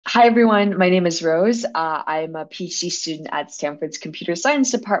Hi, everyone. My name is Rose. I'm a PhD student at Stanford's Computer Science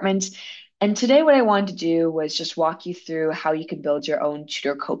Department. And today, what I wanted to do was just walk you through how you can build your own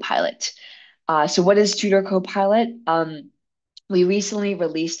Tutor CoPilot. So, what is Tutor CoPilot? We recently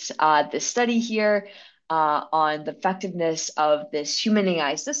released this study here on the effectiveness of this human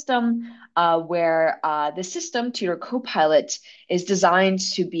AI system, where the system, Tutor CoPilot, is designed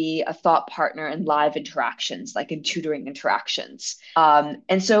to be a thought partner in live interactions, like in tutoring interactions.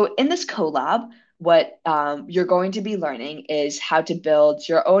 And so in this collab, what you're going to be learning is how to build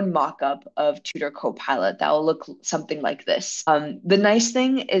your own mock-up of Tutor CoPilot that will look something like this. The nice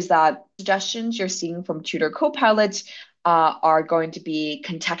thing is that suggestions you're seeing from Tutor CoPilot are going to be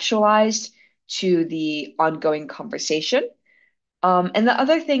contextualized to the ongoing conversation. And the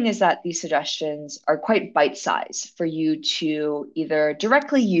other thing is that these suggestions are quite bite-sized for you to either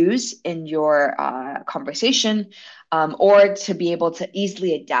directly use in your conversation or to be able to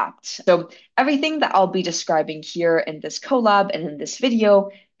easily adapt. So everything that I'll be describing here in this collab and in this video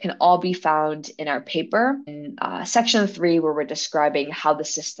can all be found in our paper in section 3, where we're describing how the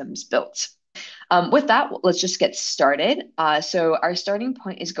system's built. With that, let's just get started. So our starting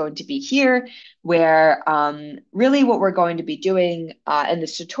point is going to be here, where really what we're going to be doing in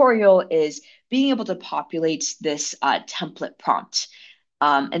this tutorial is being able to populate this template prompt.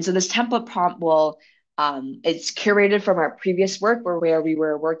 And so this template prompt it's curated from our previous work where we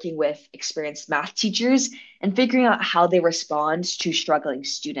were working with experienced math teachers and figuring out how they respond to struggling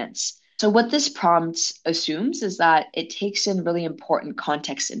students. So what this prompt assumes is that it takes in really important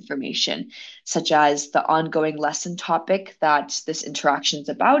context information, such as the ongoing lesson topic that this interaction is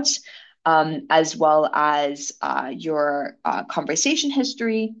about, as well as your conversation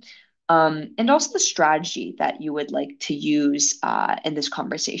history, and also the strategy that you would like to use in this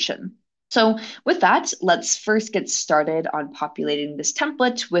conversation. So with that, let's first get started on populating this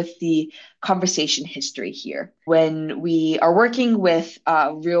template with the conversation history here. When we are working with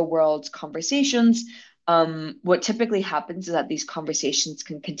real world conversations, what typically happens is that these conversations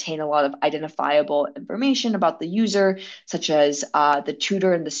can contain a lot of identifiable information about the user, such as the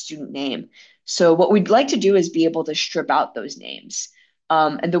tutor and the student name. So what we'd like to do is be able to strip out those names.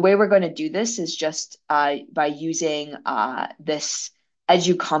 And the way we're going to do this is just by using this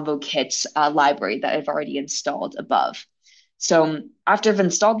EduConvoKit library that I've already installed above. So after I've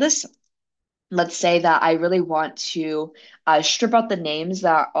installed this, let's say that I really want to strip out the names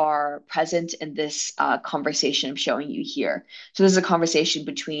that are present in this conversation I'm showing you here. So this is a conversation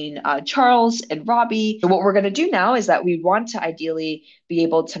between Charles and Robbie. So what we're going to do now is that we want to ideally be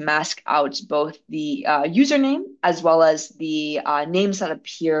able to mask out both the username as well as the names that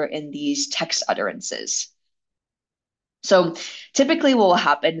appear in these text utterances. So typically what will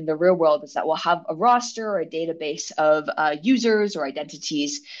happen in the real world is that we'll have a roster or a database of users or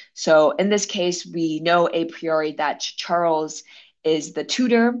identities. So in this case, we know a priori that Charles is the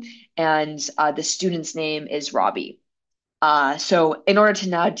tutor and the student's name is Robbie. So in order to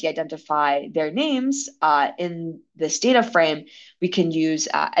now de-identify their names in this data frame, we can use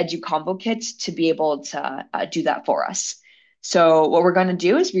EduConvoKit to be able to do that for us. So what we're going to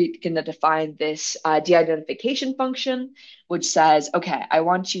do is we're going to define this de-identification function, which says, okay, I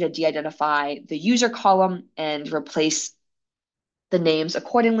want you to de-identify the user column and replace the names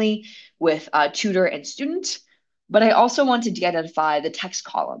accordingly with tutor and student. But I also want to de-identify the text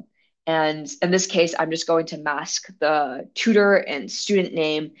column. And in this case, I'm just going to mask the tutor and student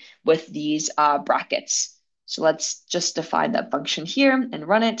name with these brackets. So let's just define that function here and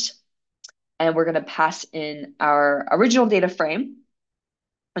run it. And we're going to pass in our original data frame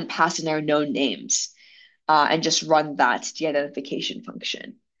and pass in our known names and just run that de-identification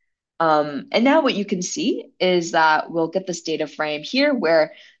function. And now what you can see is that we'll get this data frame here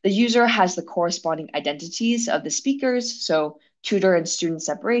where the user has the corresponding identities of the speakers, so tutor and student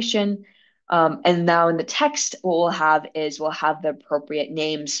separation. And now in the text, what we'll have is we'll have the appropriate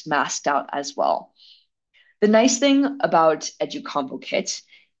names masked out as well. The nice thing about EduConvoKit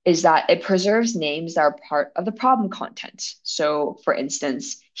is that it preserves names that are part of the problem content. So for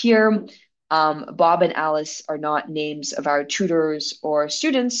instance, here, Bob and Alice are not names of our tutors or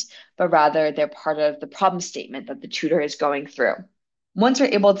students, but rather they're part of the problem statement that the tutor is going through. Once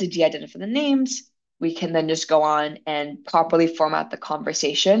we're able to de-identify the names, we can then just go on and properly format the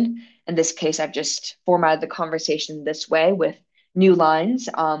conversation. In this case, I've just formatted the conversation this way with new lines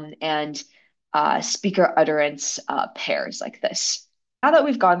and speaker utterance pairs like this. Now that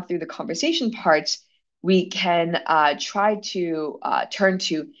we've gone through the conversation part, we can try to turn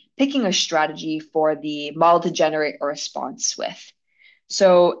to picking a strategy for the model to generate a response with.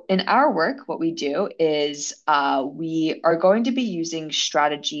 So in our work, what we do is we are going to be using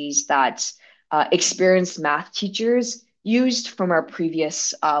strategies that experienced math teachers used from our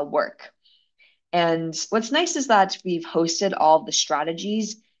previous work. And what's nice is that we've hosted all of the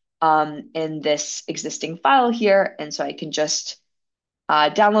strategies in this existing file here. And so I can just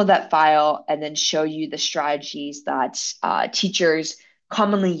download that file and then show you the strategies that teachers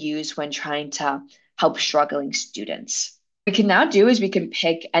commonly use when trying to help struggling students. What we can now do is we can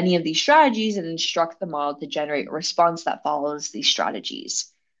pick any of these strategies and instruct the model to generate a response that follows these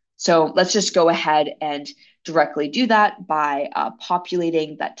strategies. So let's just go ahead and directly do that by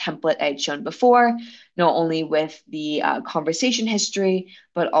populating that template I had shown before, not only with the conversation history,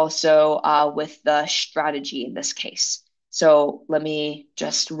 but also with the strategy in this case. So let me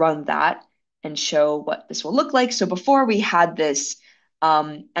just run that and show what this will look like. So before we had this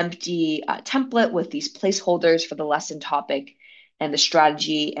empty template with these placeholders for the lesson topic and the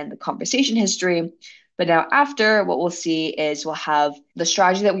strategy and the conversation history. But now after, what we'll see is we'll have the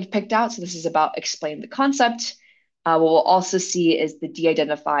strategy that we've picked out. So this is about explain the concept. What we'll also see is the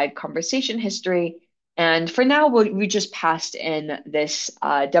de-identified conversation history. And for now, we just passed in this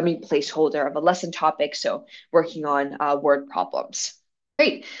dummy placeholder of a lesson topic. So working on word problems.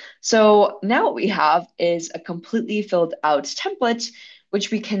 Great. So now what we have is a completely filled out template,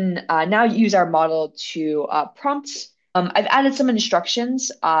 which we can now use our model to prompt. I've added some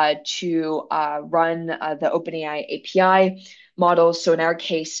instructions to run the OpenAI API model. So in our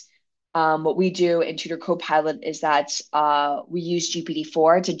case, what we do in Tutor CoPilot is that we use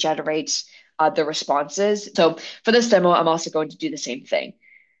GPT-4 to generate the responses. So for this demo, I'm also going to do the same thing.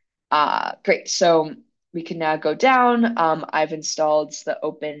 Great. So we can now go down. I've installed the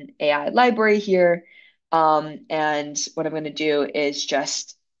OpenAI library here. And what I'm going to do is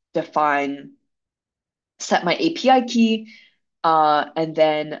just set my API key, and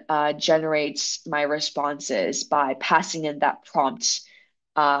then generate my responses by passing in that prompt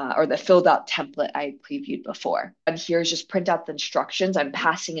or the filled out template I previewed before. And here's just print out the instructions I'm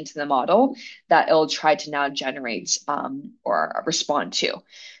passing into the model that it'll try to now generate or respond to.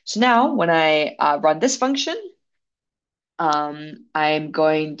 So now when I run this function, I'm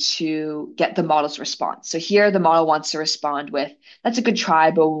going to get the model's response. So here the model wants to respond with, that's a good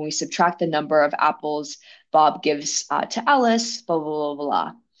try, but when we subtract the number of apples Bob gives to Alice, blah, blah, blah,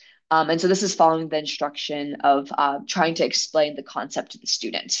 blah. And so this is following the instruction of trying to explain the concept to the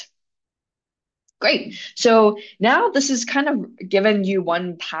student. Great. So now this is kind of given you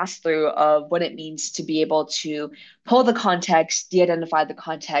one pass through of what it means to be able to pull the context, de-identify the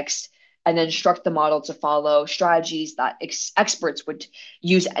context, and then instruct the model to follow strategies that experts would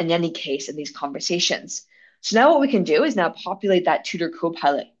use in any case in these conversations. So now what we can do is now populate that Tutor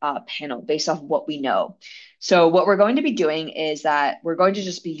CoPilot panel based off of what we know. So what we're going to be doing is that we're going to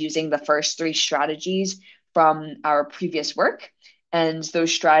just be using the first three strategies from our previous work. And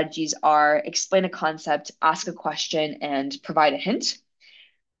those strategies are explain a concept, ask a question, and provide a hint.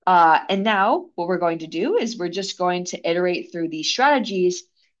 And now what we're going to do is we're just going to iterate through these strategies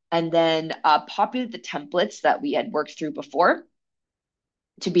and then populate the templates that we had worked through before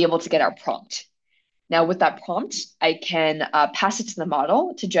to be able to get our prompt. Now with that prompt, I can pass it to the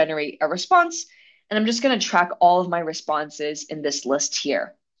model to generate a response. And I'm just going to track all of my responses in this list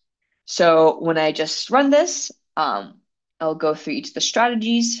here. So when I just run this, I'll go through each of the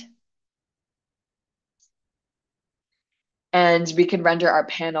strategies and we can render our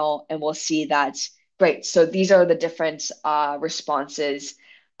panel and we'll see that, great, so these are the different responses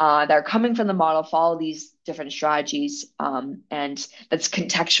that are coming from the model, follow these different strategies, and that's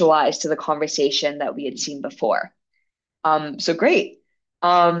contextualized to the conversation that we had seen before. So great.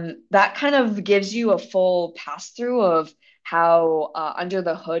 That kind of gives you a full pass through of how under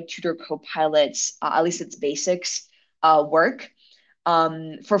the hood Tutor CoPilot's, at least its basics, work.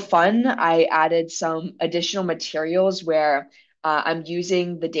 For fun, I added some additional materials where I'm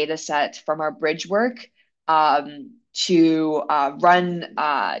using the data set from our bridge work to run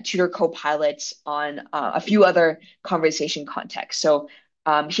Tutor CoPilot on a few other conversation contexts. So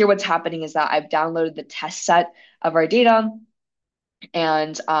here what's happening is that I've downloaded the test set of our data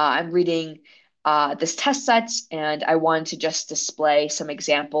and I'm reading this test set and I want to just display some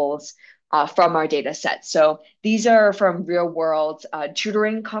examples from our data set. So these are from real world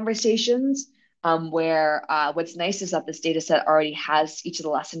tutoring conversations where what's nice is that this data set already has each of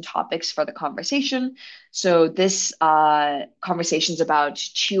the lesson topics for the conversation. So this conversation is about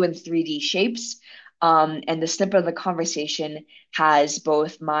 2 and 3D shapes. And the snippet of the conversation has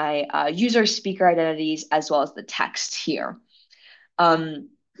both my user speaker identities as well as the text here. Um,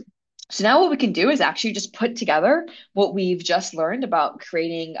 So now what we can do is actually just put together what we've just learned about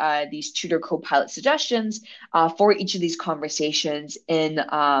creating these Tutor Copilot suggestions for each of these conversations in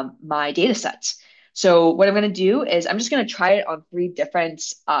my data sets. So what I'm going to do is I'm just going to try it on three different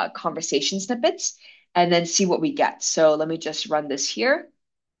conversation snippets and then see what we get. So let me just run this here.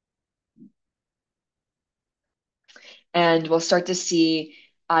 And we'll start to see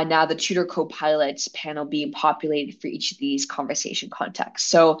now the Tutor Copilot panel being populated for each of these conversation contexts.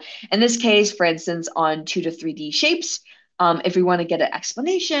 So in this case, for instance, on 2 to 3D shapes, if we want to get an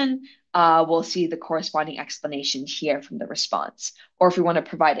explanation, we'll see the corresponding explanation here from the response. Or if we want to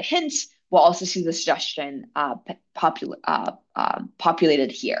provide a hint, we'll also see the suggestion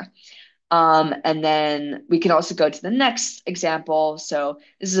populated here. And then we can also go to the next example. So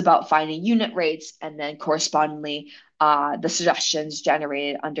this is about finding unit rates and then correspondingly the suggestions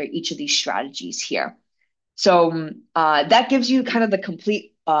generated under each of these strategies here. So that gives you kind of the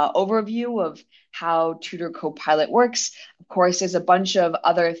complete overview of how Tutor Copilot works. Of course, there's a bunch of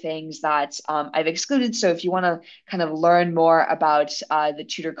other things that I've excluded. So if you want to kind of learn more about the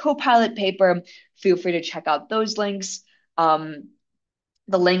Tutor Copilot paper, feel free to check out those links.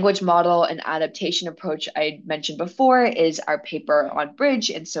 The language model and adaptation approach I mentioned before is our paper on Bridge.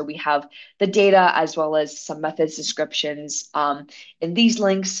 And so we have the data as well as some methods descriptions in these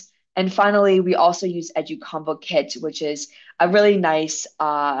links. And finally, we also use EduConvo which is a really nice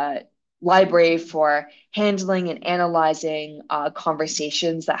library for handling and analyzing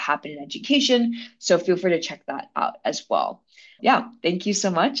conversations that happen in education. So feel free to check that out as well. Yeah, thank you so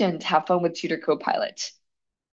much and have fun with Tutor Copilot.